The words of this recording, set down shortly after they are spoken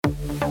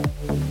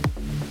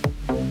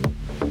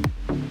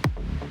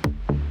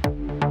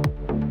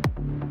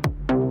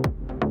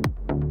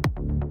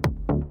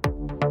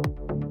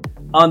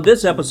On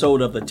this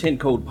episode of the 10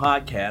 Code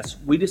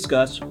Podcast, we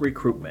discuss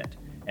recruitment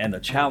and the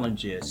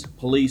challenges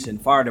police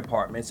and fire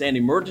departments and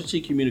emergency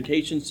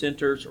communication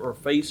centers are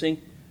facing,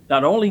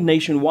 not only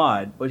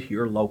nationwide, but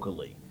here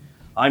locally.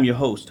 I'm your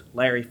host,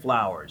 Larry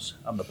Flowers.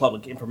 I'm the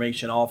Public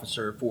Information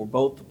Officer for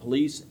both the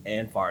police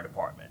and fire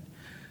department.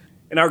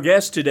 And our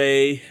guest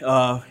today,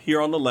 here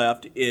on the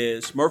left,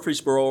 is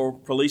Murfreesboro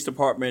Police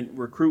Department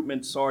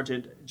Recruitment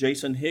Sergeant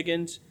Jason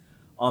Higgins.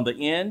 On the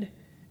end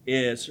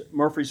is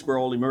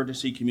Murfreesboro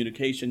Emergency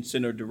Communications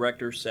Center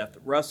Director Seth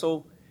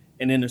Russell.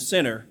 And in the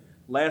center,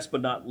 last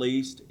but not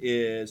least,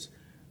 is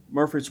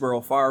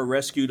Murfreesboro Fire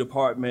Rescue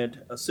Department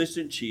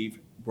Assistant Chief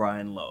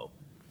Brian Lowe.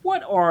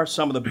 What are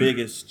some of the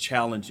biggest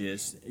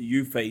challenges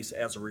you face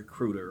as a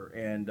recruiter?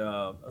 And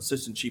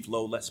Assistant Chief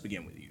Lowe, let's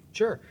begin with you.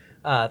 Sure.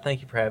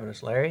 Thank you for having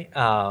us, Larry.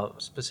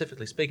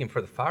 Specifically speaking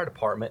for the fire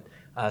department,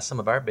 some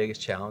of our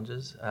biggest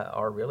challenges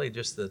are really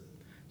just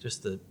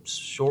the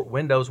short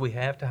windows we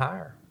have to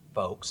hire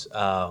folks.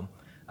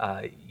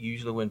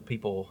 Usually when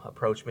people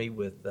approach me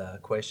with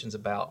questions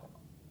about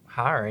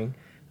hiring,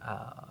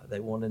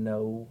 they want to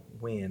know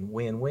when,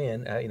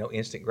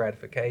 instant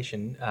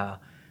gratification.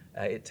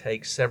 It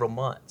takes several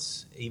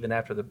months, even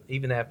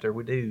after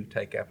we do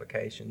take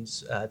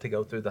applications, to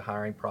go through the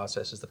hiring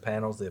processes, the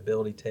panels, the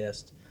ability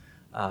test.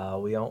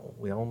 We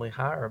only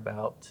hire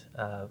about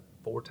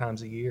 4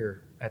 times a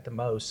year at the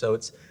most, so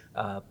it's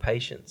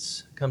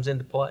patience comes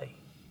into play.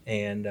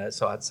 And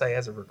so I'd say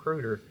as a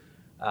recruiter,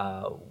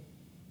 when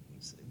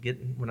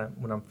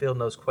I'm fielding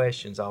those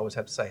questions, I always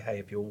have to say, hey,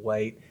 if you'll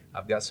wait,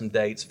 I've got some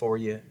dates for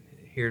you.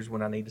 Here's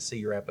when I need to see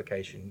your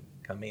application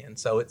come in.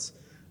 So it's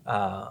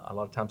a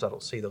lot of times I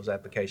don't see those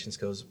applications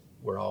because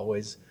we're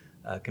always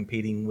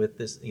competing with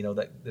this,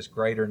 this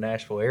greater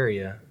Nashville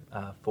area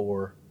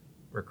for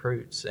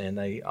recruits, and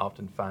they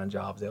often find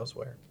jobs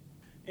elsewhere.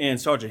 And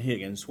Sergeant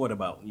Higgins, what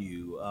about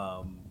you?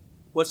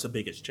 What's the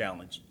biggest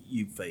challenge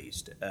you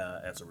faced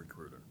as a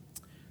recruiter?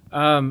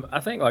 I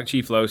think, like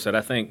Chief Lowe said,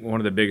 I think one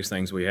of the biggest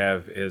things we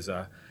have is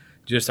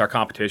just our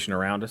competition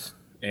around us.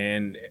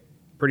 And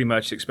pretty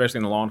much, especially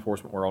in the law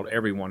enforcement world,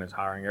 everyone is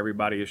hiring.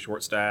 Everybody is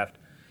short-staffed.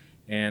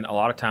 And a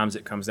lot of times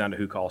it comes down to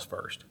who calls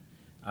first.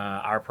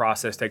 Our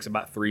process takes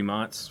about 3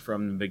 months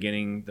from the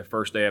beginning, the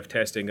first day of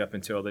testing, up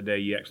until the day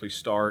you actually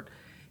start.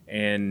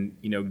 And,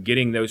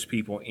 getting those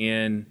people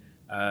in,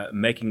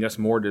 making us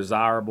more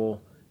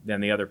desirable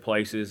than the other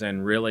places.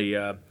 And really,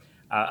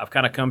 I've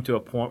kind of come to a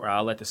point where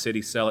I let the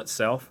city sell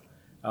itself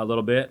a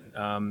little bit.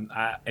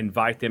 I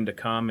invite them to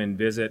come and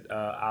visit.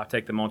 I'll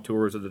take them on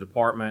tours of the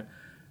department.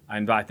 I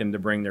invite them to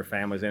bring their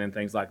families in and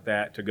things like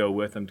that to go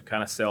with them to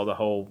kind of sell the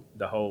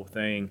whole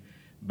thing.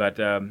 But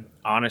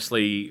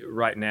honestly,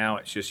 right now,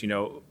 it's just,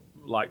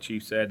 like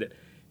Chief said, that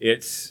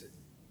it's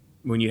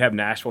when you have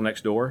Nashville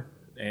next door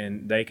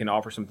and they can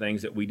offer some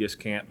things that we just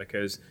can't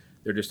because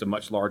they're just a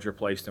much larger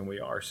place than we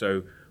are.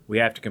 So we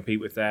have to compete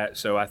with that.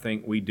 So I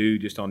think we do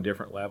just on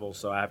different levels.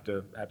 So I have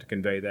to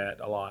convey that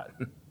a lot.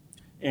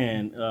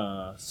 And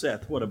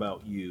Seth, what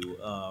about you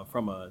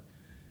from a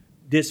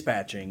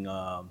dispatching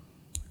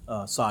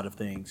side of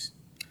things?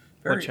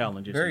 What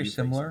challenges? Very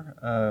similar.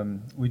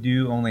 We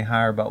do only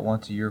hire about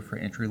once a year for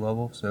entry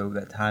level, so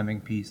that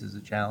timing piece is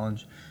a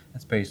challenge.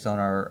 That's based on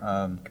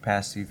our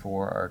capacity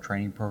for our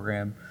training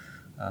program,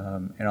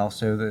 and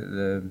also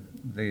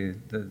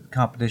the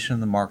competition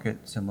in the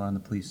market, similar on the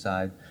police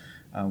side.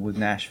 With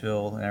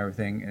Nashville and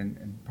everything,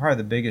 and probably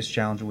the biggest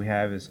challenge we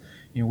have is,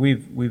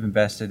 we've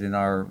invested in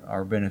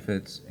our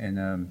benefits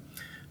and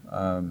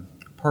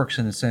perks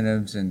and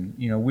incentives, and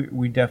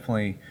we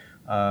definitely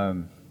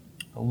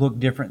look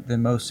different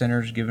than most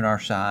centers given our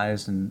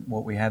size and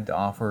what we have to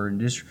offer,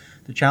 and just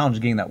the challenge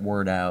of getting that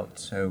word out.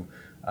 So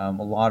a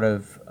lot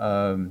of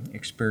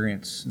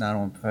experienced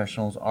 911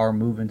 professionals are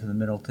moving to the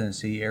Middle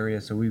Tennessee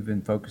area, so we've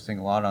been focusing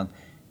a lot on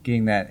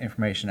getting that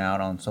information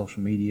out on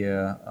social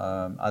media,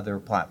 other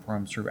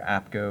platforms through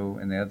APCO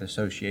and the other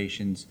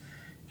associations,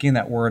 getting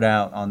that word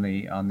out on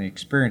the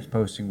experience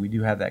posting. We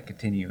do have that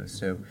continuous,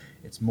 so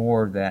it's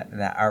more that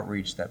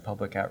outreach, that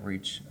public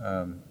outreach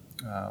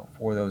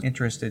for those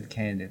interested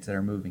candidates that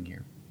are moving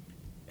here.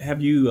 Have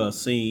you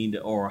seen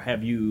or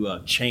have you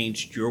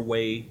changed your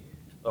way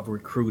of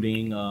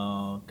recruiting,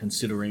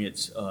 considering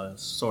it's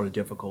sort of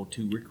difficult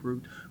to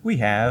recruit? We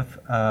have.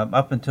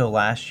 Up until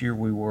last year,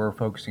 we were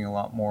focusing a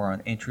lot more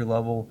on entry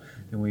level,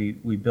 and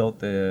we built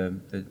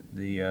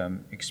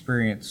the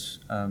experience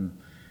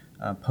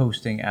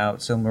posting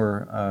out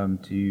similar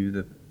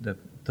to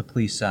the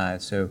police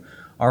side. So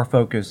our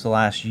focus the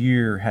last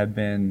year had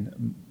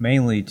been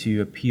mainly to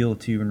appeal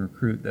to and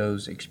recruit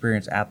those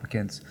experienced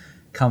applicants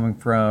coming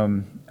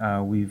from.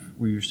 We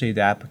received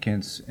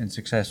applicants and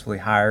successfully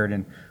hired,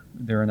 and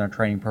they're in our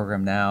training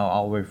program now,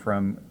 all the way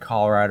from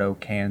Colorado,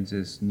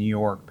 Kansas, New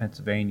York,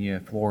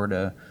 Pennsylvania,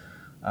 Florida.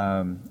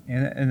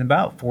 And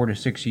about 4 to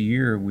 6 a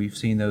year, we've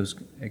seen those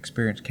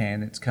experienced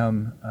candidates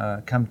come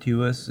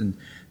to us and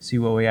see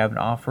what we have to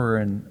offer,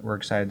 and we're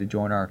excited to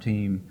join our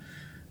team.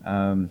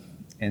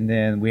 And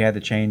then we had to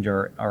change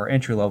our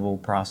entry-level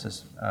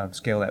process,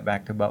 scale that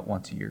back to about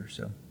once a year.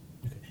 So.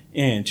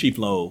 And Chief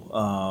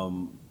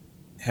Lowe,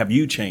 have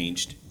you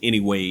changed any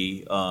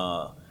way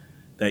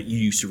that you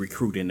used to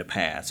recruit in the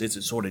past? Is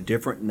it sort of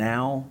different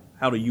now?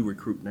 How do you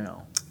recruit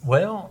now?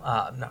 Well,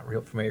 I'm not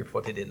real familiar with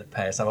what they did in the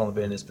past. I've only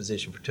been in this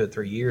position for 2 or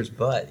 3 years,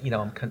 but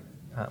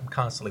I'm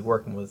constantly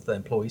working with the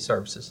employee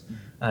services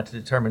to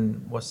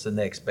determine what's the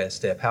next best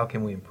step. How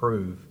can we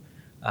improve,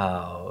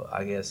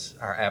 I guess,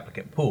 our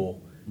applicant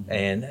pool?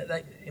 And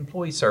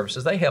employee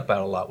services, they help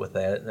out a lot with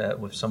that,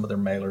 with some of their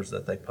mailers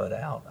that they put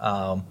out.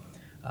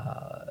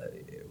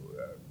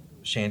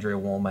 Chandria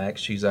Womack,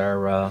 she's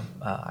our,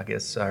 I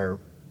guess, our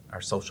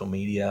social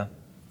media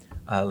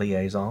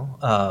liaison,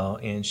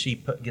 and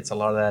she gets a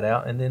lot of that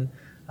out. And then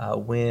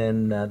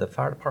when the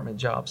fire department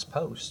jobs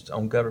post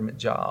on government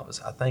jobs,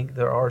 I think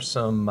there are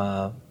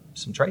some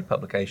trade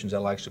publications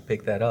that'll actually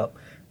pick that up.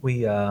 We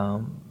get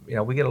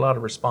a lot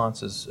of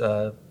responses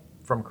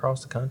from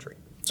across the country.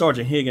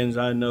 Sergeant Higgins,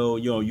 I know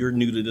you're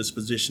new to this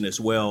position as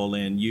well,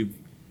 and you've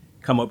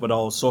come up with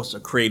all sorts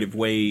of creative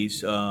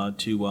ways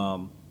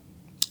to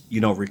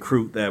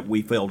recruit that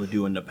we failed to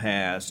do in the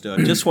past.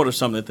 Just what are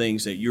some of the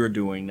things that you're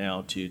doing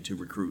now to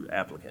recruit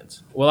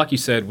applicants? Well, like you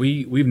said,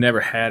 we've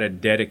never had a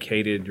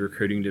dedicated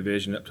recruiting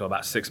division up till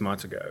about 6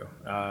 months ago,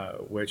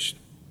 which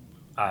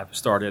I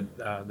started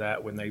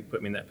that when they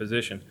put me in that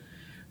position.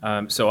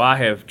 So I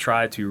have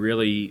tried to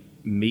really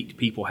meet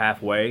people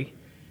halfway.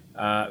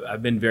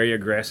 I've been very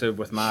aggressive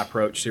with my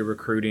approach to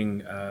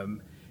recruiting.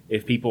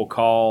 If people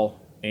call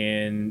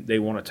and they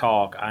want to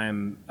talk,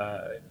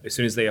 as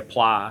soon as they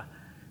apply,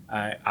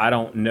 I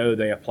don't know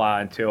they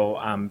apply until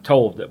I'm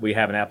told that we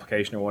have an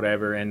application or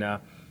whatever, and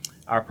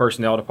our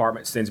personnel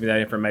department sends me that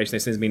information. They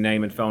sends me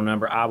name and phone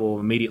number. I will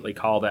immediately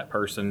call that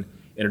person,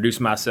 introduce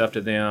myself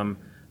to them,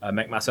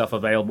 make myself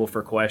available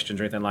for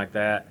questions or anything like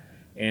that,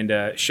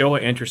 and show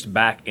an interest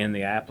back in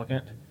the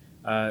applicant,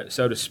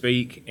 so to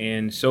speak.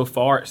 And so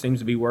far, it seems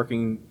to be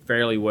working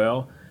fairly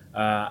well.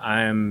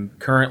 I am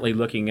currently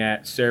looking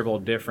at several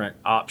different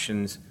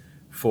options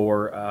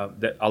for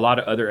that a lot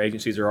of other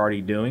agencies are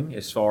already doing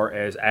as far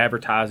as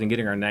advertising,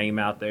 getting our name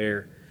out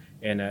there,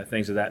 and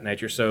things of that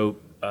nature. So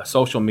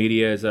social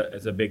media is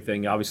a big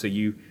thing. Obviously,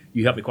 you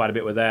helped me quite a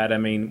bit with that. I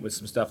mean, with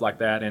some stuff like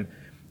that. And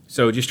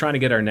so just trying to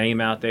get our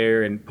name out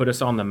there and put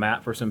us on the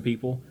map for some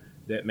people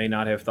that may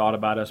not have thought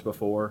about us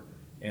before,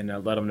 and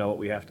let them know what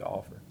we have to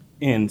offer.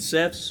 And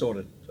Seth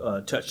sort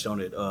of touched on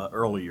it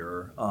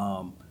earlier.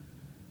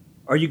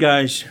 Are you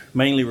guys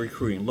mainly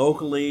recruiting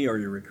locally? Are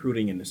you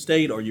recruiting in the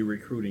state? Are you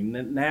recruiting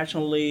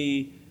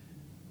nationally?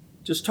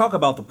 Just talk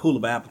about the pool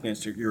of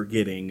applicants that you're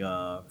getting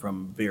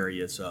from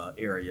various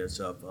areas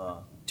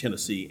of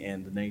Tennessee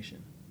and the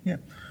nation. Yeah,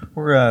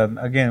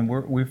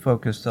 we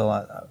focused a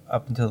lot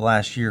up until the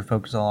last year.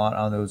 Focused a lot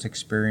on those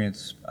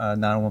experienced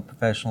 911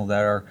 professionals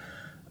that are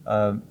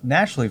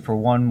naturally, for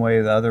one way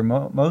or the other,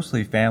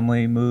 mostly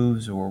family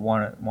moves or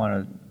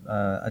want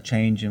a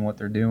change in what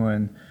they're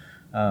doing.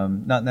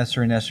 Not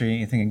necessarily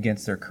anything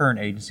against their current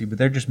agency, but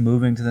they're just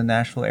moving to the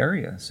Nashville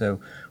area. So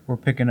we're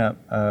picking up,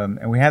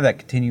 and we have that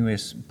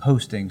continuous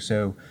posting.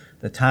 So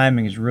the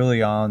timing is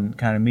really on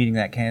kind of meeting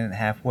that candidate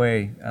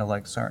halfway,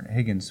 like Sergeant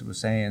Higgins was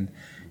saying.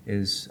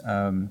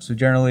 So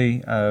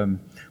generally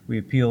we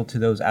appeal to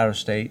those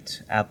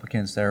out-of-state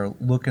applicants that are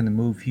looking to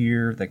move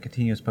here. That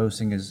continuous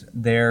posting is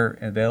there,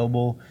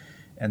 available,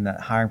 and the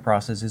hiring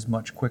process is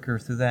much quicker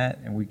through that.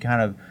 And we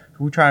try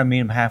to meet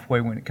them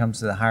halfway when it comes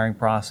to the hiring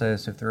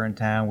process. If they're in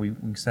town, we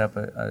can set up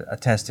a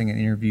testing and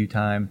interview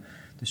time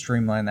to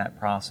streamline that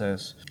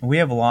process. We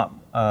have a lot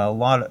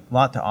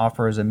to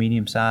offer as a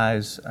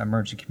medium-sized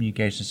emergency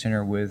communication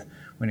center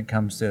when it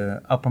comes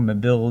to upper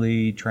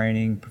mobility,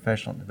 training,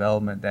 professional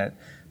development that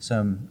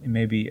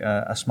maybe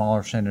a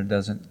smaller center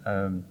doesn't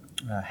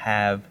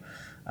have.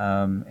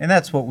 And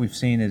that's what we've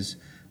seen is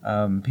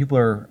people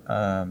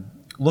are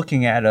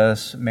looking at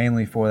us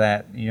mainly for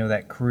that,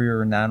 that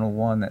career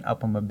 911, that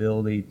upper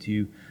mobility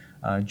to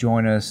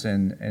join us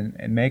and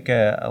make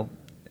a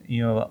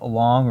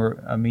long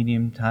or a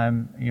medium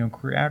time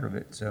career out of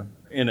it. So,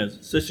 and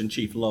Assistant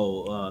Chief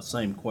Lowe,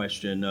 same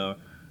question.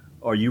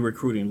 Are you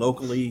recruiting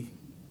locally,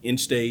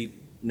 in-state,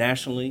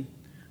 nationally?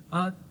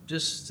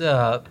 Just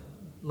a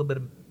little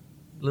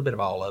bit of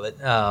all of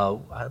it.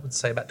 I would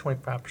say about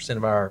 25%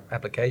 of our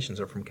applications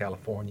are from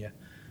California.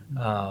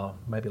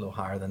 Maybe a little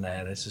higher than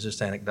that. This is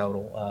just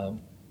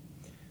anecdotal.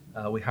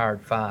 We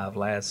hired 5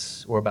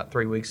 about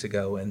 3 weeks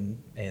ago,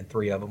 and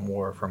 3 of them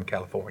were from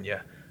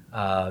California,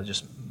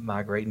 just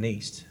migrating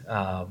east.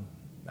 I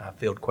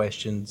field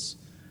questions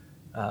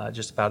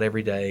just about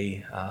every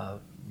day.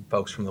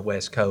 Folks from the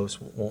West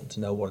Coast want to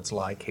know what it's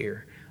like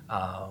here.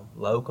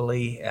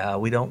 Locally,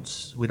 we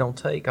don't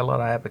take a lot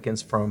of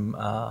applicants from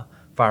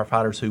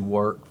firefighters who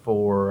work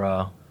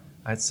for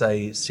I'd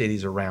say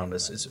cities around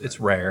us. It's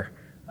rare.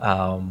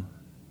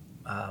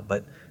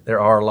 But there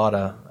are a lot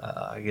of,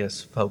 I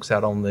guess, folks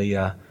out on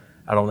the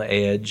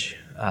edge,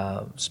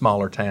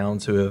 smaller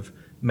towns who have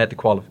met the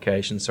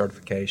qualifications,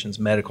 certifications,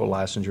 medical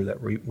licensure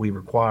that we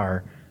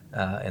require,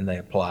 and they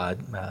applied,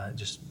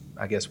 just,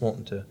 I guess,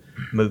 wanting to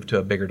move to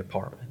a bigger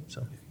department.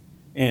 So.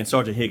 And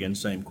Sergeant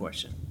Higgins, same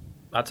question.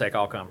 I take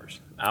all comers.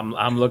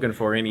 I'm looking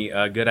for any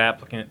good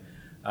applicant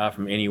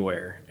from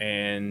anywhere,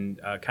 and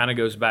kind of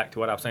goes back to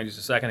what I was saying just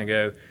a second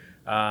ago.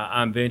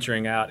 I'm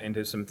venturing out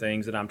into some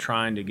things that I'm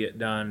trying to get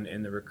done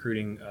in the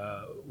recruiting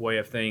way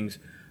of things,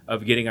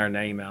 of getting our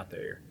name out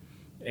there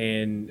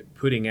and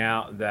putting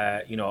out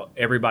that,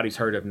 everybody's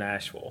heard of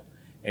Nashville.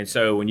 And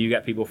so when you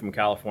got people from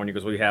California,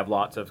 because we have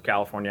lots of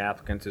California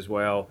applicants as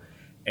well,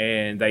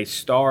 and they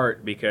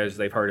start because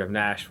they've heard of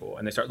Nashville,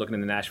 and they start looking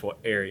in the Nashville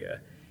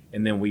area,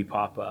 and then we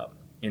pop up.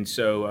 And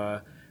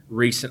so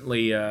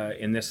recently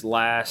in this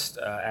last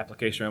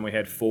application round, we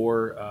had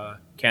 4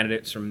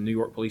 candidates from New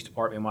York Police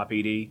Department,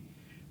 NYPD.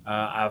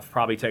 I've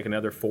probably taken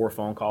another 4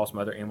 phone calls from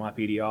other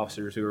NYPD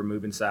officers who are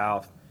moving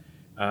south.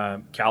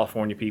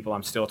 California people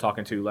I'm still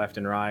talking to left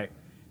and right,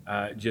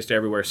 just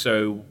everywhere.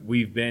 So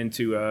we've been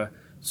to,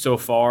 so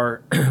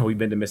far, we've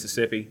been to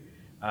Mississippi.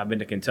 I've been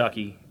to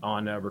Kentucky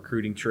on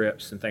recruiting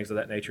trips and things of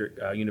that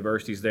nature,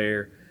 universities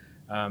there,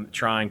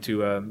 trying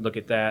to look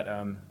at that.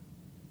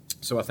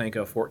 So I think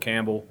Fort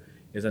Campbell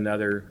is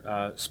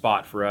another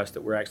spot for us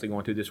that we're actually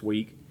going to this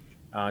week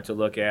to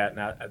look at.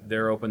 Now,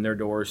 they're open their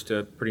doors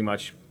to pretty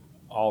much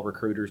all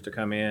recruiters to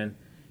come in.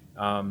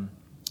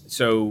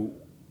 So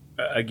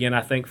again,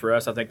 I think for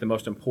us, I think the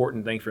most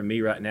important thing for me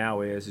right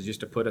now is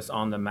just to put us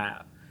on the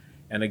map.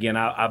 And again,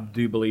 I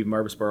do believe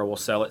Murfreesboro will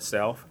sell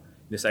itself.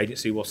 This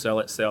agency will sell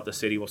itself. The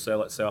city will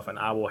sell itself, and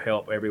I will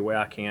help every way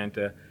I can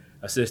to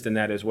assist in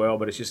that as well.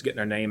 But it's just getting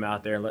our name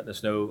out there and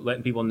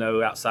letting people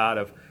know outside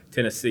of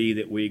Tennessee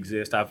that we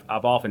exist. I've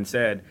often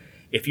said,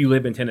 if you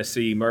live in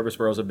Tennessee,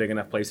 Murfreesboro is a big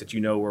enough place that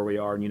you know where we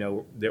are and you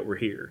know that we're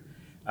here.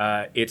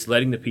 It's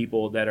letting the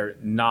people that are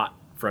not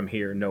from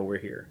here know we're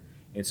here.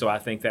 And so I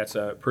think that's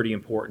pretty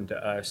important to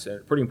us,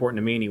 pretty important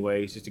to me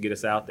anyways, just to get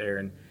us out there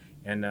and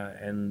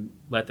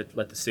let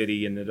the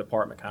city and the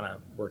department kind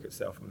of work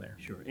itself from there.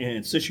 Sure.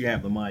 And since you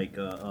have the mic,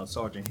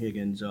 Sergeant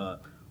Higgins,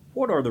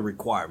 what are the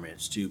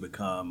requirements to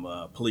become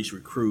a police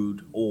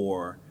recruit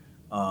or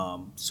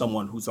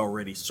someone who's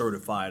already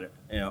certified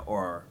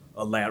or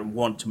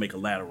want to make a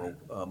lateral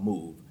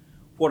move?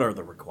 What are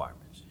the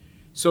requirements?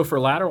 So for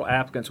lateral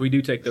applicants, we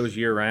do take those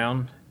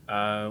year-round.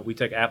 We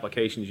take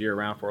applications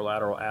year-round for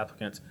lateral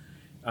applicants.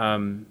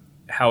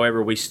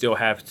 However, we still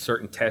have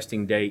certain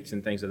testing dates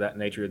and things of that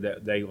nature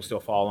that they will still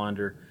fall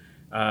under.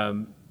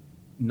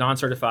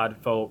 Non-certified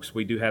folks,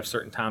 we do have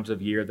certain times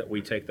of year that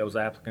we take those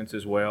applicants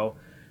as well,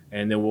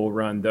 and then we'll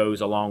run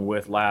those along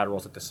with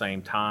laterals at the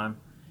same time.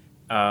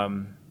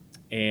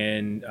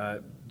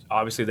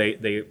 Obviously,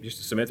 they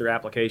just submit their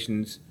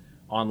applications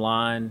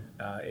online.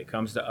 It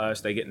comes to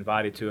us. They get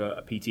invited to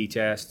a PT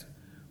test,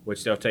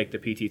 which they'll take the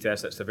PT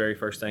test. That's the very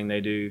first thing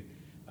they do.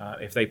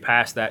 If they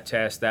pass that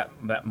test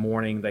that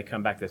morning, they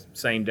come back the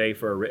same day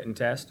for a written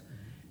test.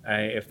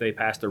 If they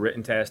pass the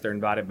written test, they're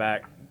invited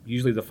back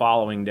usually the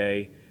following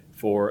day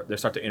they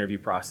start the interview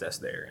process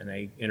there. And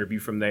they interview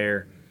from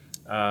there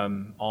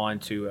on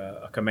to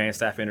a command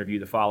staff interview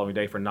the following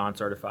day for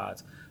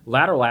non-certifieds.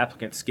 Lateral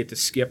applicants get to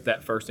skip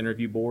that first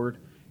interview board,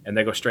 and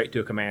they go straight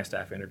to a command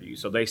staff interview.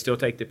 So they still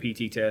take the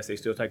PT test, they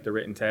still take the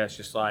written test,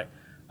 just like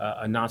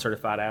a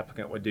non-certified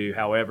applicant would do.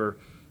 However,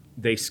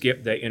 they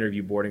skip the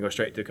interview board and go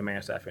straight to a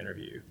command staff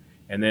interview.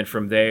 And then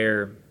from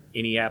there,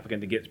 any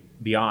applicant that gets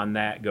beyond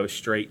that goes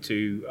straight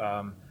to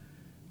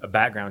a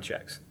background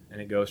checks,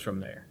 and it goes from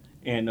there.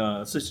 And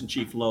Assistant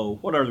Chief Lowe,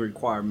 what are the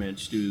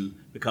requirements to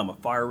become a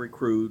fire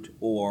recruit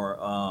or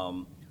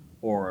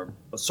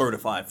a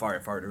certified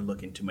firefighter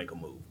looking to make a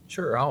move?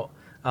 Sure,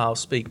 I'll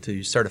speak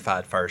to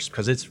certified first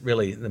because it's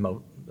really the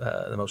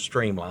most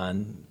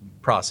streamlined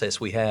process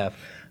we have.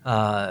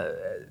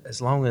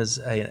 As long as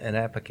an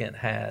applicant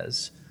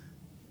has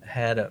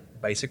had a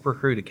basic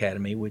recruit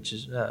academy, which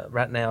is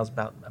right now is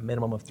about a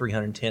minimum of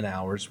 310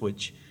 hours,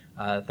 which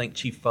I think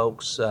Chief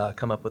Folks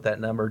come up with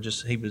that number.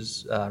 He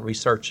was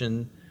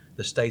researching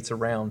the states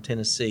around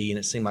Tennessee, and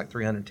it seemed like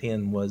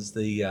 310 was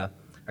the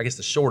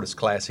shortest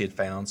class he had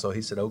found. So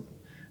he said,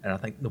 and I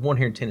think the one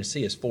here in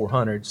Tennessee is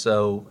 400.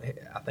 So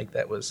I think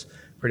that was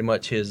pretty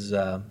much his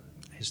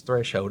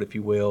threshold, if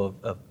you will,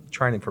 of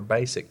training for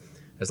basic.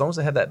 As long as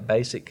they have that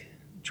basic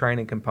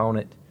training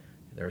component,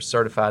 they're a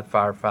certified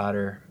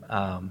firefighter,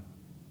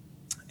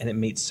 and it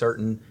meets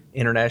certain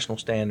international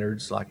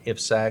standards like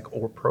IFSAC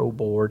or Pro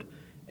Board,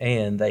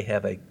 and they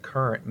have a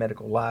current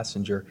medical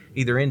licensure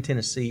either in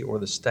Tennessee or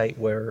the state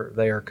where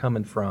they are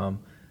coming from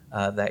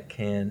that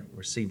can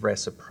receive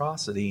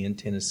reciprocity in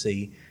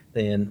Tennessee,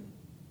 then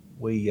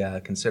we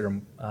consider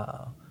them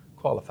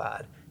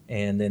qualified.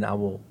 And then I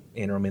will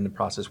enter them in the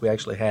process. We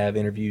actually have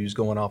interviews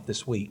going off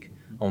this week.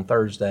 On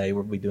Thursday,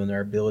 we'll be doing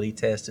their ability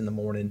test in the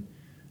morning,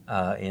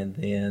 and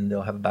then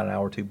they'll have about an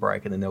hour or two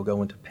break, and then they'll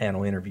go into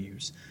panel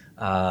interviews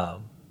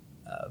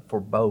for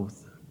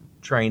both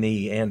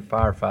trainee and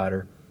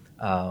firefighter.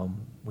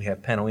 We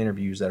have panel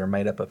interviews that are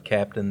made up of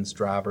captains,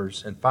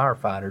 drivers, and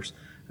firefighters.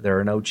 There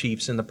are no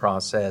chiefs in the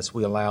process.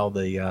 We allow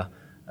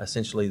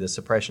essentially the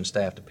suppression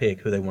staff to pick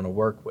who they want to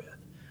work with.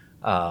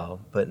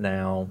 But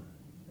now,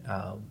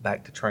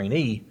 back to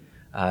trainee,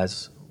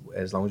 as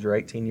long as you're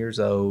 18 years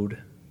old,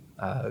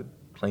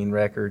 clean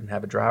record and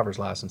have a driver's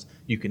license,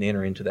 you can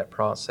enter into that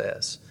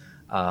process.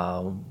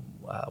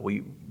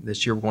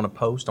 This year we're going to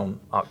post on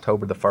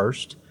October the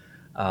 1st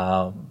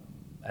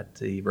at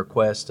the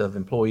request of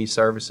Employee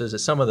Services.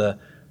 At some of the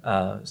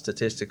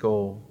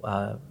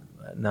statistical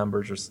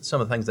numbers or some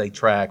of the things they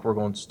track, we're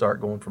going to start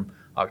going from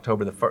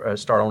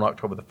start on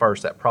October the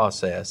 1st, that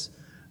process.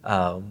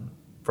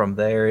 From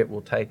there, it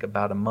will take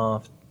about a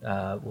month.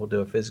 We'll do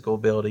a physical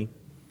ability.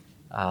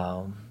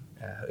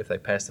 If they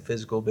pass the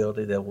physical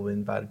ability, they will be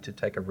invited to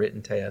take a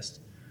written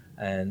test.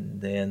 And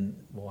then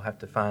we'll have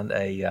to find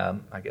a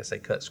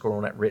cut score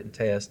on that written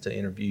test to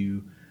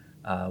interview.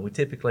 We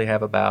typically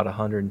have about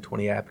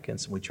 120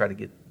 applicants, and we try to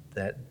get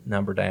that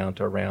number down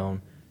to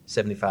around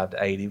 75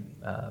 to 80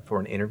 for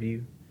an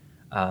interview.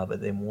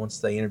 But then once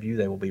they interview,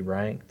 they will be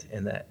ranked,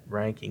 and that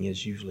ranking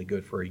is usually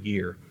good for a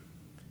year.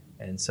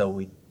 And so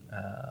we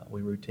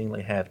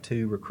routinely have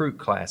 2 recruit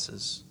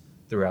classes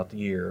throughout the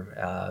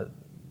year.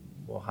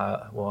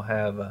 We'll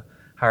have a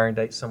hiring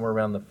date somewhere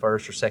around the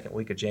first or second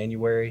week of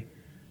January,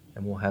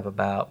 and we'll have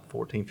about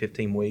 14,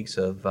 15 weeks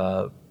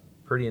of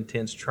pretty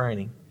intense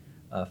training,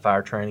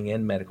 fire training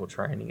and medical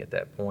training at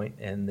that point,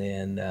 and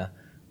then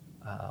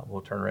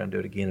we'll turn around and do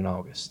it again in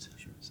August.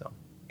 Sure. So.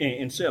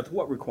 And Seth,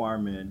 what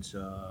requirements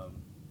do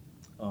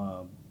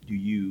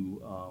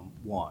you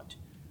want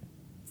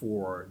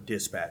for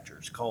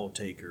dispatchers, call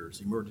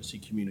takers, emergency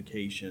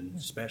communication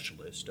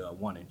specialists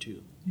 1 and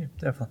 2? Yeah,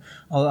 definitely.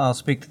 I'll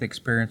speak to the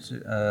experienced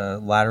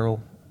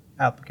lateral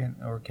applicant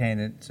or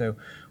candidate. So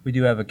we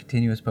do have a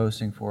continuous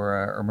posting for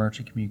our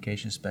emergency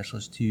communication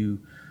specialist 2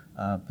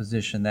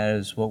 position. That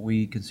is what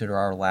we consider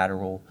our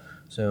lateral.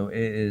 So it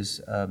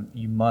is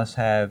you must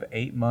have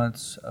 8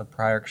 months of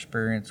prior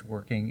experience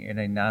working in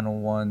a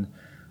 911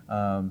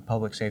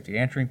 public safety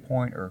answering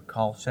point or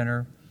call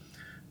center.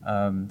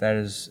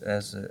 That's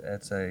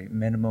a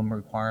minimum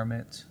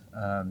requirement.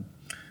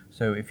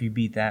 So if you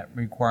beat that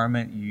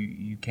requirement,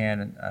 you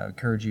can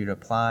encourage you to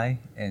apply.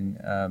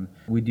 And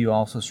we do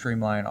also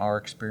streamline our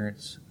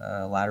experience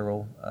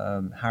lateral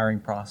hiring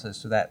process.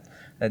 So that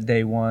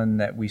day one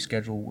that we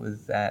schedule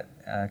with that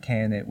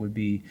candidate would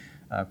be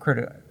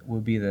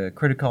the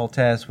critical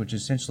test, which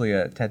is essentially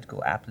a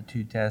technical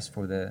aptitude test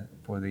for the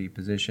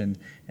position.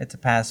 It's a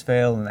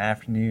pass-fail. In the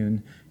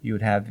afternoon, you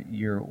would have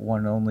your one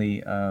and only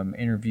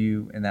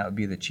interview, and that would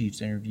be the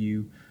chief's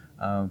interview.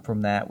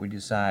 From that, we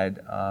decide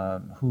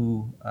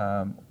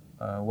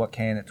what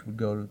candidates would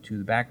go to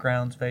the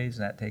backgrounds phase,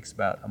 and that takes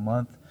about a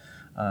month.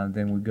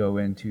 Then we go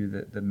into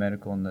the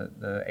medical and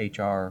the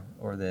HR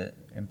or the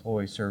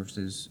employee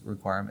services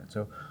requirement.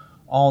 So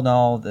all in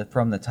all,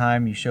 from the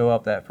time you show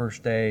up that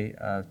first day,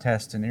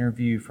 test and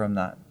interview, from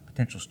that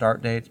potential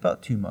start date, it's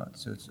about 2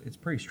 months. So it's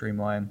pretty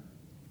streamlined.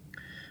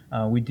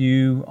 We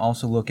do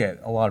also look at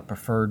a lot of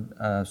preferred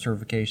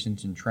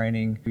certifications and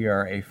training. We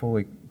are a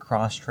fully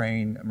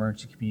cross-trained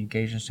emergency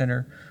communication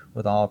center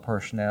with all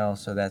personnel,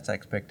 so that's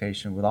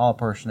expectation with all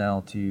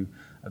personnel to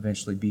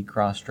eventually be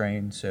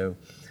cross-trained. So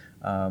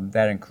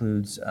that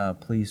includes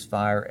police,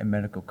 fire, and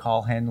medical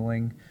call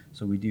handling.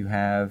 So we do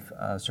have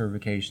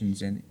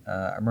certifications in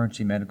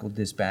emergency medical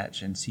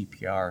dispatch and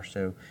CPR.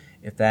 So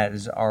if that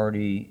is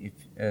already,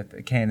 if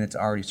a candidate's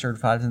already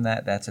certified in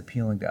that, that's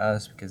appealing to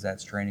us because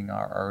that's training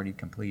already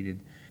completed.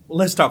 Well,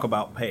 let's talk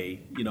about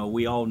pay.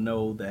 We all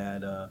know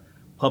that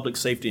public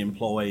safety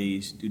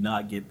employees do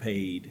not get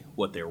paid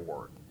what they're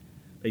worth.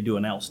 They do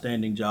an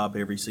outstanding job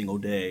every single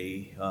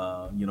day,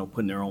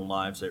 putting their own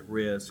lives at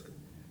risk.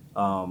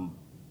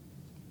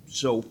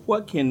 So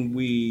what can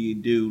we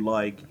do,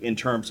 like, in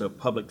terms of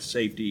public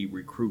safety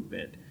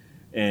recruitment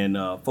and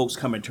folks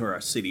coming to our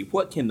city?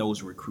 What can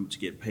those recruits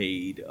get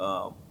paid?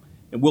 And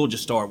we'll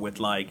just start with,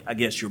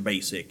 your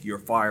basic, your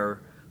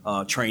fire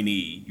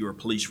trainee, your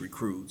police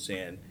recruits,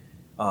 and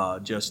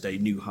just a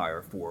new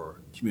hire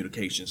for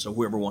communications. So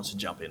whoever wants to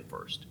jump in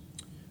first.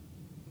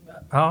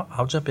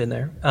 I'll jump in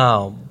there.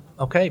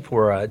 Okay,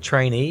 for a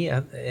trainee,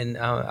 and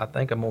I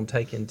think I'm going to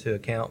take into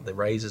account the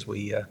raises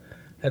we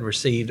had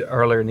received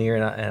earlier in the year,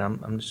 and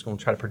I'm just going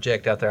to try to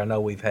project out there. I know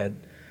we've had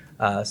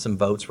some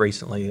votes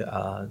recently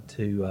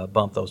to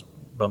bump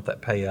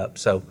that pay up.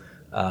 So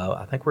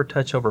I think we're a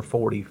touch over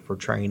 40 for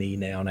trainee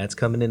now, and that's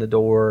coming in the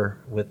door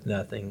with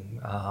nothing.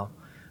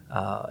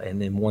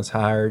 And then once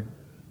hired,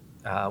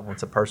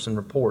 once a person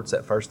reports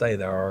that first day,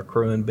 there are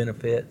accruing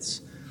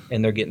benefits,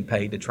 and they're getting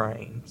paid to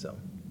train. So,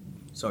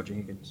 Sergeant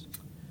Higgins.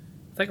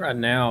 I think right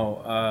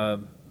now,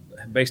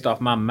 based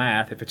off my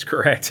math, if it's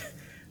correct,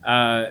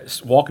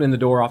 walking in the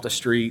door off the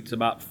street is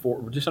about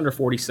just under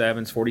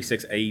 47,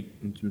 46.8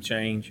 and some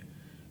change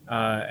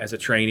as a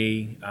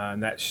trainee,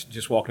 and that's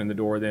just walking in the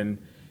door. Then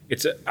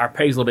our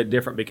pay is a little bit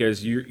different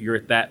because you're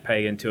at that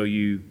pay until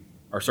you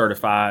are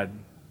certified,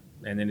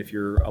 and then if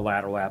you're a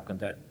lateral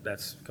applicant,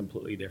 that's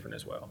completely different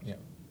as well. Yeah,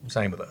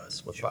 same with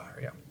us with fire.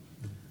 Yeah.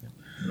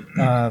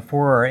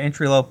 For our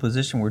entry-level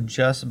position, we're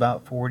just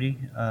about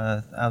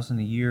 $40,000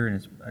 a year, and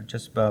it's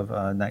just above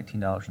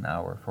 $19 an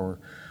hour for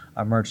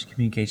emergency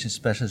communications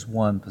specialist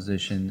 1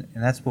 position,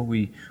 and that's what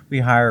we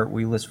hire.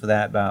 We list for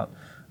that about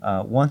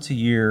once a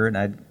year, and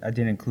I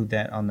didn't include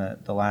that on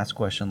the last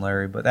question,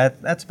 Larry, but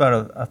that's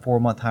about a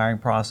 4-month hiring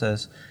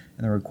process,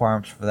 and the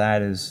requirements for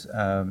that is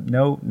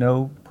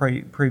no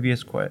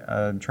previous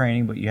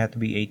training, but you have to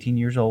be 18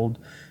 years old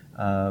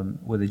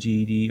with a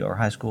GED or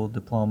high school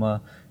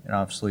diploma, and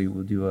obviously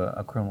we'll do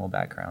a criminal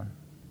background.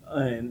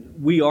 And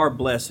we are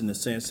blessed in the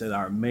sense that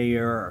our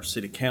mayor, our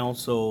city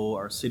council,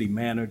 our city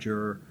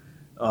manager,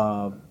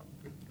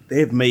 they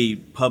have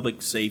made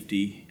public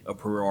safety a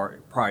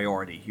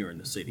priority here in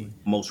the city.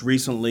 Most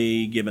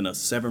recently, given a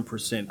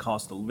 7%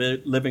 cost of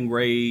living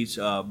raise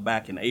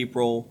back in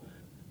April.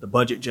 The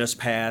budget just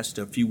passed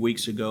a few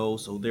weeks ago,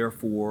 so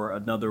therefore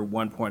another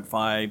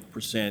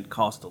 1.5%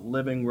 cost of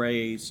living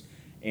raise.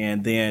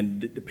 And then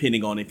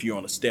depending on if you're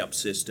on a step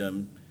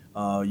system,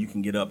 you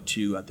can get up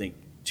to, I think,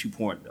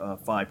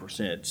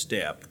 2.5%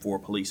 step for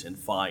police and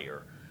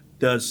fire.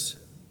 Does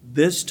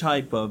this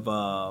type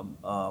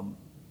of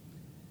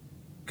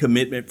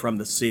commitment from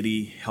the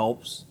city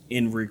helps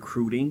in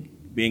recruiting,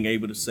 being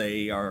able to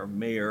say our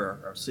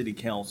mayor, our city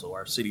council,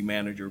 our city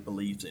manager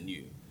believes in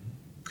you?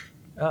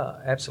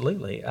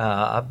 Absolutely.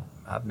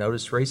 I've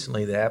noticed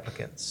recently the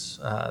applicants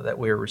that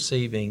we're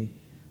receiving,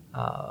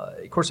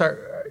 of course,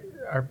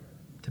 to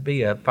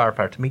be a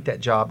firefighter, to meet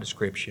that job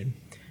description,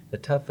 the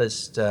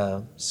toughest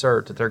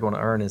cert that they're going to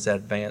earn is that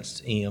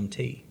advanced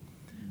EMT.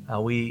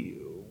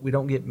 We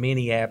don't get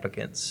many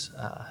applicants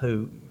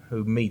who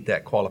meet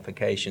that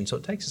qualification, so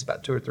it takes us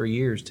about 2 or 3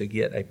 years to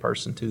get a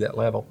person to that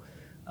level.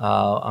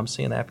 I'm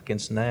seeing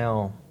applicants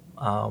now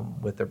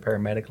with their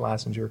paramedic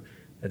licensure,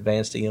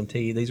 advanced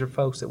EMT. These are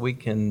folks that we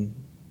can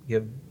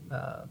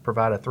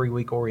provide a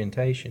 3-week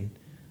orientation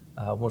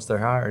once they're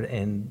hired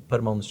and put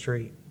them on the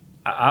street.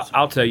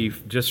 I'll tell you,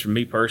 just for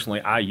me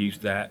personally, I use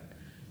that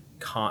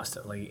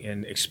constantly,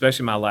 and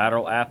especially my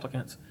lateral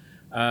applicants.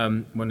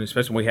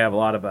 Especially when we have a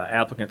lot of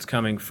applicants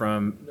coming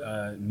from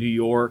New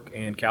York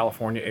and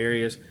California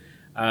areas.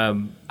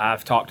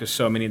 I've talked to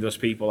so many of those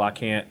people, I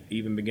can't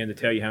even begin to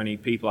tell you how many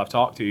people I've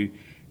talked to.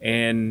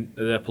 And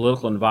the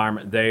political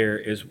environment there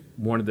is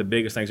one of the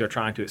biggest things they're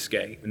trying to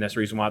escape, and that's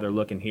the reason why they're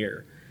looking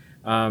here.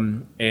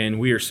 And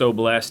we are so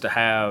blessed to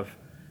have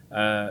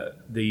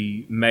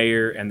the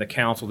mayor and the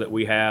council that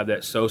we have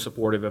that's so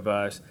supportive of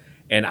us,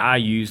 and I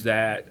use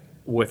that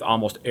with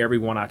almost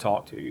everyone I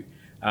talk to.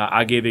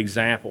 I give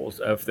examples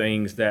of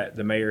things that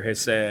the mayor has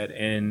said,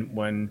 and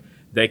when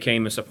they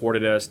came and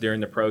supported us during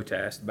the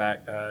protest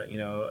back, a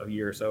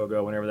year or so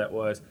ago, whenever that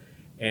was,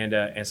 and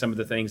some of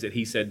the things that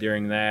he said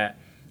during that.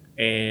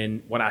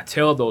 And when I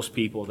tell those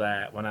people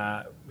that, when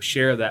I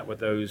share that with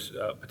those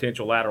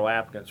potential lateral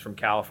applicants from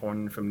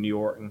California, from New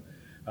York,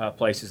 and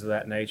places of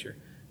that nature,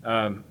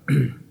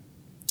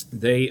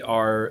 they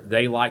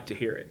like to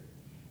hear it.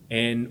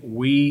 And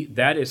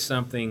that is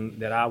something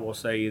that I will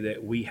say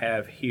that we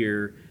have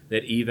here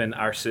that even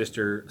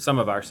some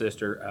of our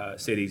sister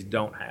cities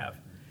don't have.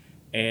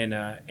 And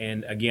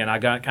again, I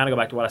kind of go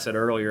back to what I said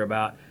earlier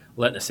about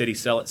letting the city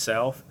sell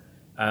itself.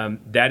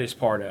 That is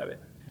part of it.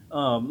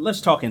 Let's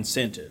talk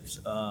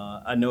incentives.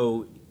 I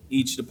know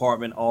each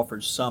department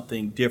offers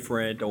something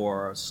different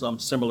or some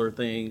similar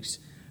things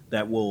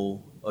that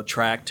will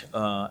attract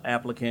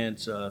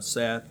applicants.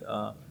 Seth,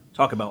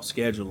 talk about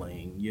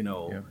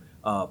scheduling,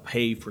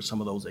 pay for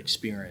some of those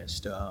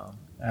experienced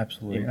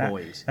Absolutely.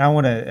 employees. And I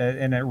want to,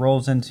 and it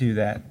rolls into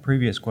that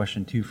previous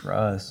question too for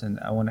us, and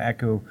I want to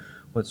echo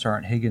what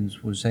Sergeant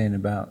Higgins was saying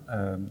about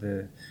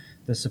the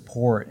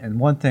support. And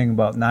one thing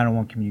about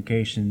 911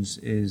 communications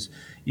is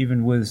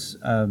even with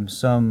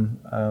some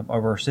of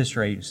our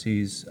sister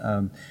agencies,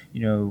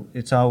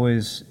 it's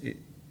always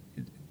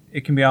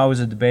it can be always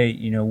a debate.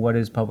 What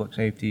is public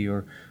safety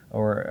or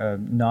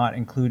not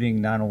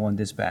including 911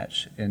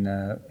 dispatch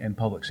in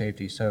public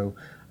safety. So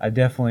I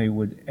definitely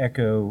would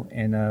echo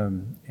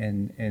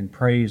and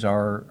praise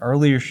our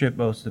leadership,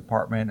 both the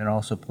department and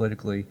also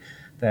politically,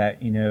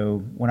 that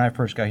when I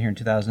first got here in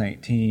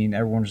 2018,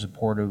 everyone was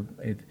supportive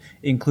of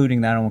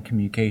including 911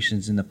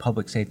 communications in the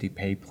public safety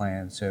pay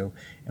plan. So,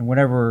 and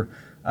whenever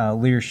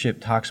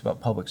leadership talks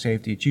about public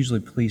safety, it's usually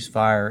police,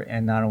 fire,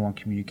 and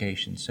 911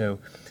 communications. So,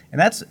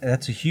 and that's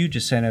a huge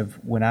incentive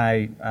when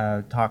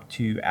I talk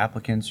to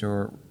applicants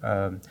or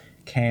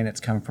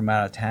candidates coming from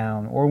out of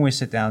town, or when we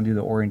sit down and do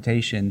the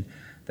orientation,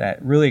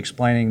 that really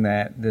explaining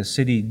that the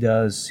city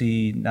does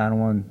see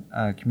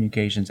 911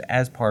 communications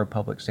as part of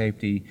public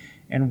safety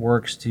and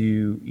works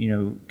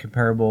to,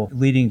 comparable,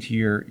 leading to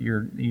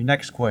your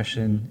next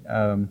question,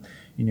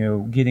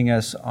 getting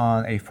us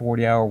on a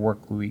 40-hour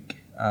work week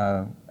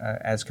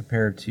as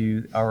compared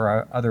to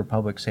our other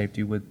public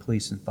safety with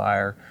police and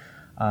fire,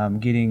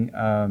 getting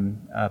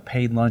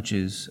paid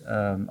lunches.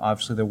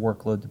 Obviously, they're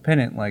workload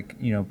dependent, like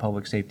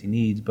public safety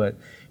needs, but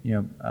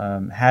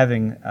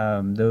having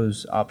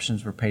those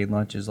options for paid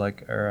lunches,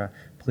 like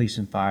police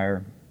and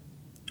fire.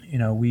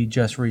 We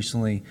just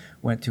recently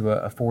went to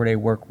a 4-day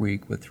work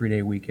week with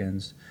 3-day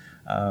weekends,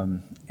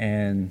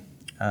 and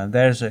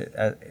that is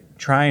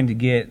trying to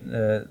get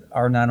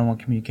our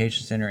 911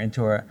 Communication Center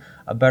into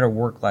a better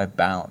work-life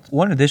balance.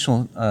 One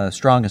additional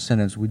strong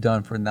incentives we've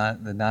done for the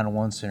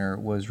 911 Center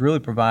was really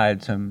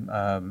provide some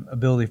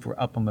ability for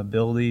upper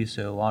mobility.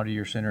 So a lot of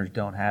your centers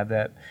don't have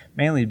that,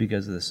 mainly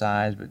because of the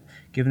size. But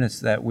given us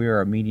that we are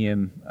a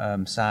medium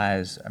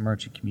size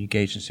emergency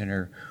communication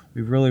center,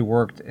 we've really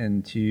worked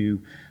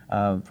into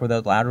for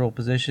those lateral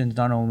positions,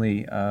 not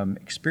only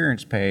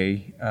experience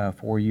pay,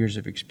 4 years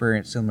of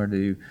experience similar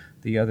to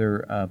the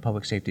other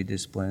public safety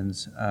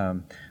disciplines,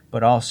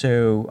 but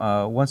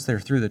also once they're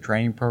through the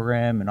training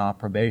program and off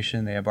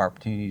probation, they have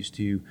opportunities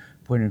to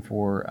put in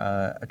for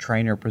a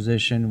trainer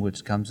position,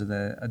 which comes with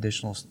an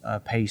additional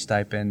pay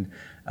stipend,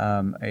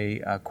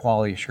 a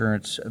quality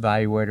assurance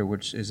evaluator,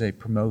 which is a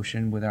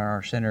promotion within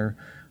our center.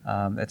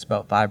 That's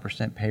about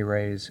 5% pay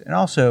raise, and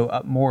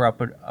also more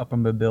upper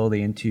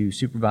mobility into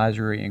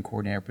supervisory and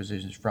coordinator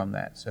positions from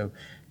that. So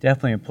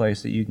definitely a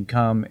place that you can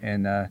come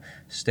and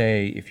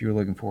stay if you're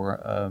looking for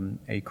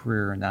a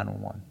career in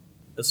 911.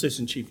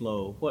 Assistant Chief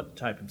Lowe, what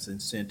type of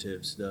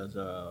incentives does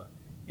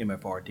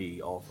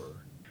MFRD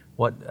offer?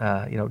 What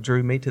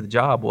drew me to the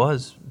job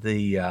was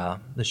the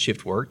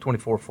shift work,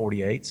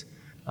 24/48s,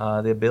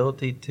 the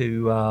ability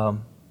to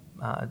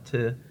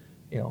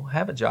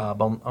have a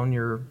job on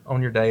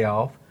your day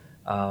off.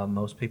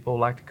 Most people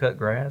like to cut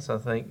grass. I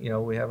think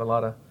we have a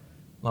lot of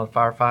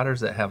firefighters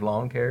that have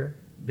lawn care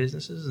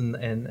businesses, and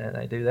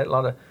they do that.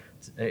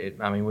 We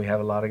have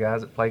a lot of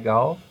guys that play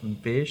golf and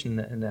fish,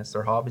 and that's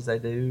their hobbies they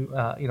do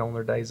on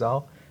their days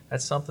off.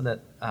 That's something that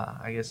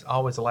I guess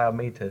always allowed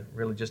me to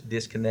really just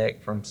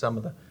disconnect from some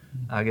of the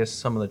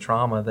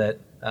trauma that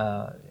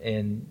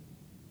and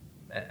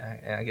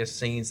I guess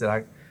scenes that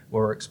I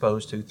were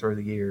exposed to through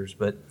the years.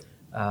 But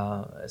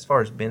as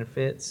far as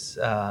benefits,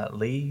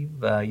 leave,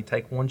 you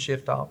take one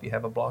shift off, you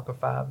have a block of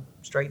 5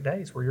 straight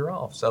days where you're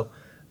off. So,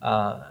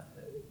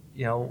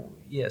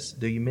 yes,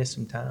 do you miss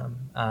some time?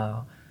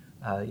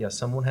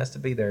 Someone has to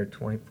be there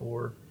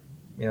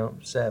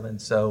 24/7.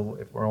 So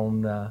if we're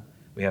on,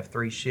 we have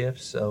 3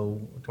 shifts,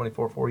 so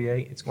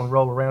 24/48, it's going to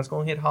roll around. It's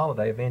going to hit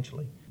holiday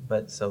eventually.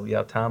 But so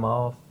time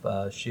off,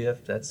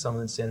 shift, that's some of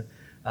the incentive.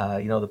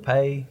 The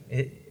pay,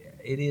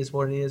 it is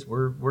what it is.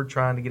 We're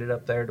trying to get it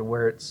up there to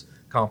where it's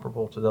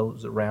comparable to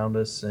those around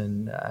us,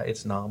 and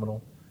it's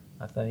nominal.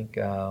 I think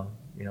the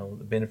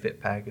benefit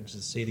package,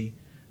 the city,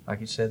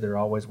 like you said, they're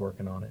always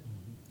working on it.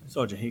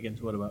 Sergeant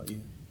Higgins, what about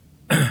you?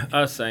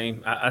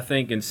 Same. I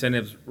think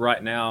incentives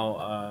right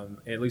now,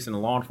 at least in the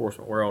law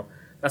enforcement world,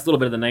 that's a little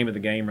bit of the name of the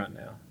game right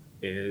now.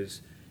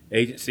 Is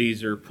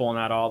agencies are pulling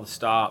out all the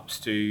stops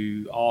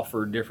to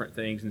offer different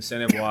things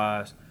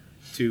incentive-wise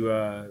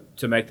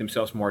to make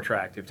themselves more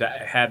attractive, to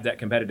have that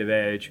competitive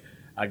edge,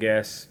 I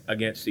guess,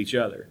 against each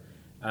other.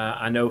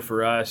 I know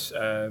for us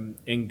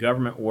in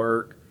government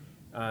work,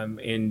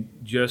 in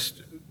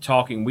just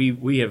talking,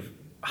 we have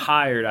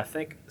hired, I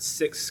think,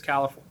 6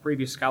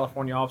 previous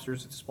California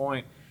officers at this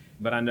point,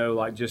 but I know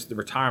like just the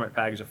retirement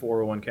package of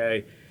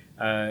 401k,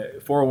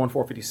 401,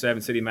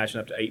 457, city matching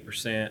up to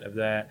 8% of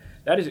that.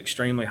 That is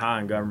extremely high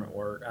in government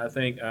work. I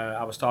think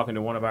I was talking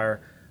to one of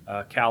our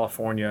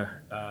California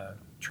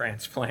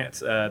transplants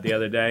the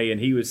other day,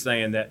 and he was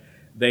saying that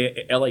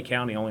LA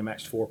County only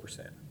matched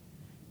 4%.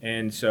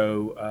 And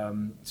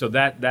so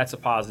that's a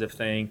positive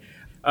thing.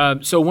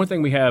 So one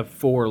thing we have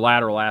for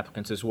lateral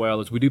applicants as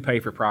well is we do pay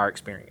for prior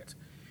experience.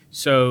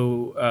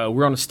 So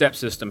we're on a step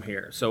system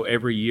here. So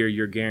every year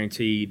you're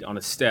guaranteed on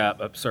a step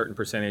a certain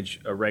percentage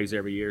of raise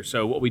every year.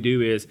 So what we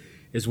do is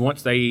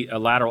once a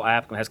lateral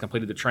applicant has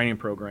completed the training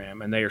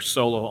program and they are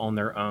solo on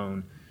their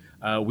own,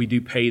 we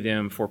do pay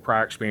them for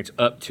prior experience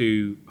up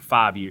to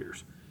 5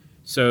 years.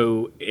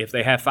 So if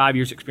they have 5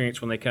 years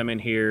experience when they come in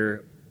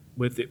here,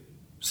 with it,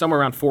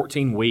 somewhere around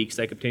 14 weeks,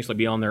 they could potentially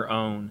be on their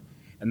own.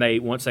 And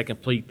once they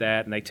complete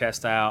that and they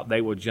test out, they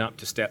will jump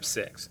to step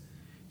 6.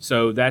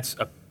 So that's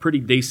a pretty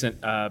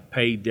decent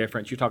pay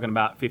difference. You're talking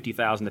about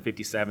 $50,000 to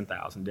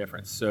 $57,000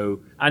 difference.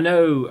 So I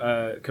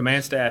know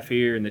command staff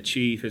here and the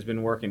chief has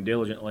been working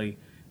diligently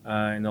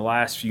in the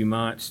last few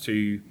months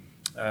to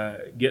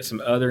get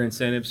some other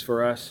incentives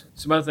for us,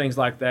 some other things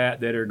like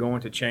that are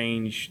going to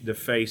change the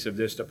face of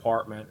this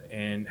department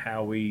and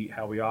how we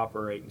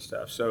operate and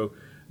stuff. So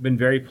I've been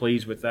very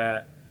pleased with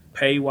that.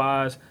 Pay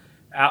wise,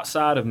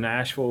 outside of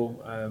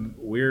Nashville,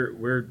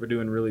 we're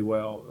doing really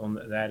well on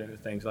that end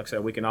of things. Like I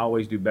said, we can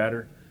always do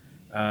better.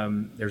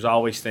 There's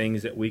always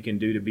things that we can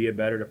do to be a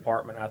better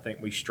department. I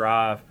think we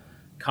strive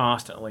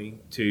constantly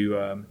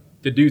to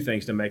do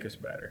things to make us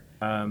better.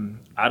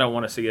 I don't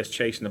want to see us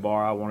chasing the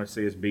bar. I want to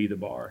see us be the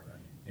bar.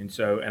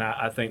 And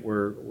I think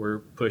we're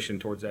pushing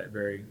towards that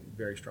very,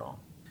 very strong.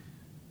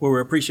 Well, we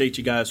appreciate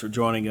you guys for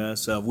joining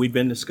us. We've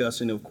been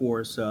discussing, of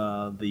course,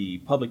 the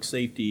public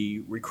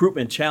safety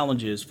recruitment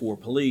challenges for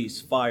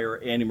police, fire,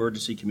 and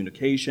emergency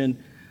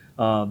communication.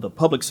 The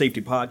Public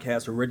Safety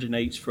Podcast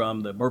originates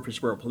from the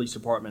Murfreesboro Police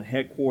Department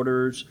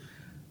headquarters.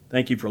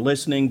 Thank you for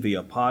listening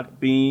via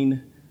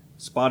Podbean,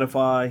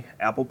 Spotify,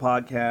 Apple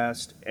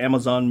Podcast,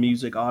 Amazon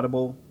Music,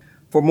 Audible.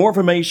 For more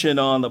information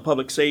on the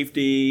public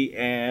safety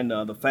and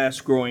the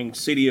fast-growing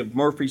city of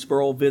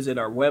Murfreesboro, visit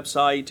our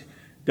website,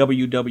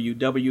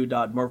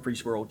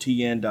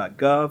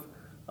 www.murfreesborotn.gov.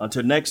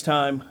 Until next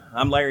time,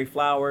 I'm Larry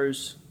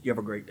Flowers. You have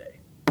a great day.